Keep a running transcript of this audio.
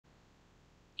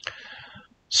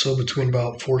So between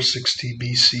about 460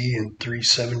 BC and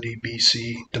 370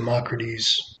 BC,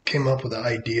 Democritus came up with the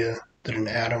idea that an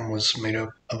atom was made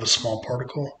up of a small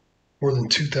particle. More than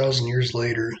 2,000 years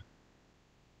later,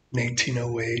 in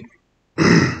 1808,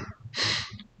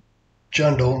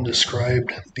 John Dalton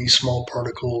described these small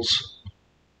particles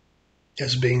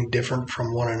as being different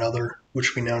from one another,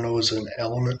 which we now know as an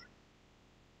element.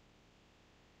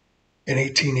 In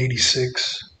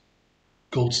 1886,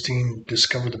 Goldstein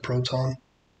discovered the proton,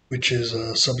 which is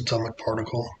a subatomic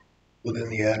particle within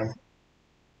the atom.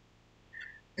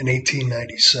 In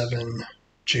 1897,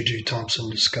 J.J. Thomson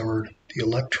discovered the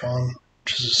electron,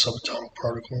 which is a subatomic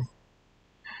particle.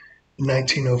 In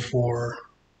 1904,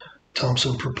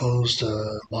 Thomson proposed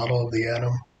a model of the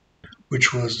atom,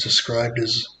 which was described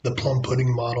as the plum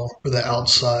pudding model, where the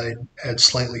outside had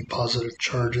slightly positive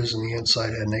charges and the inside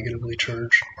had negatively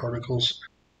charged particles.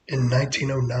 In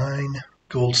 1909,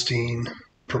 Goldstein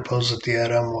proposed that the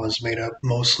atom was made up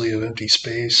mostly of empty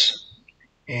space,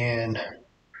 and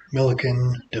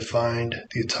Millikan defined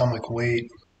the atomic weight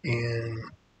and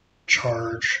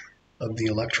charge of the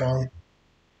electron.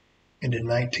 And in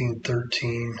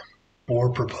 1913,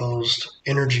 Bohr proposed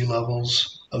energy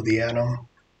levels of the atom.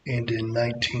 And in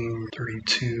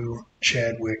 1932,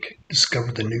 Chadwick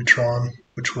discovered the neutron,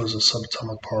 which was a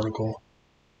subatomic particle.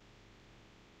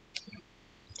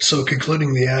 So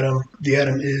concluding the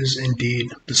atom is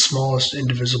indeed the smallest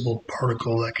indivisible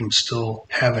particle that can still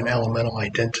have an elemental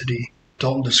identity.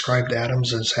 Dalton described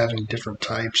atoms as having different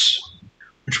types,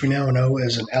 which we now know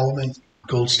as an element.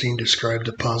 Goldstein described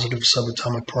a positive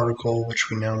subatomic particle, which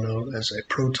we now know as a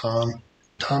proton.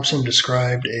 Thomson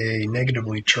described a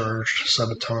negatively charged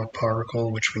subatomic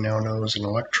particle, which we now know as an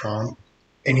electron.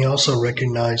 And he also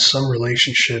recognized some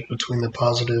relationship between the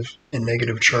positive and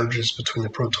negative charges between the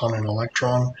proton and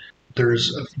electron.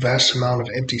 There's a vast amount of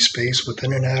empty space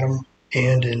within an atom.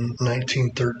 And in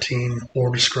 1913,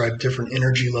 Bohr described different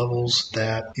energy levels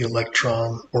that the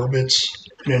electron orbits.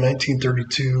 And in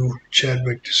 1932,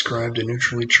 Chadwick described a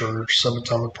neutrally charged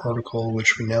subatomic particle,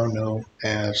 which we now know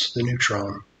as the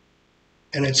neutron.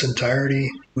 In its entirety,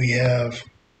 we have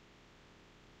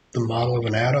the model of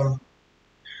an atom,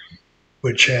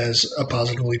 which has a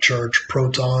positively charged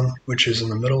proton, which is in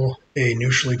the middle, a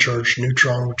neutrally charged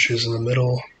neutron, which is in the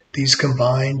middle. These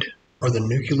combined are the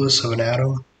nucleus of an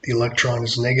atom. The electron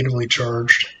is negatively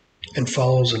charged and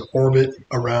follows an orbit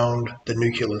around the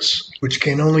nucleus, which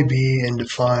can only be in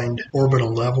defined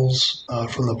orbital levels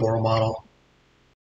from the Bohr model.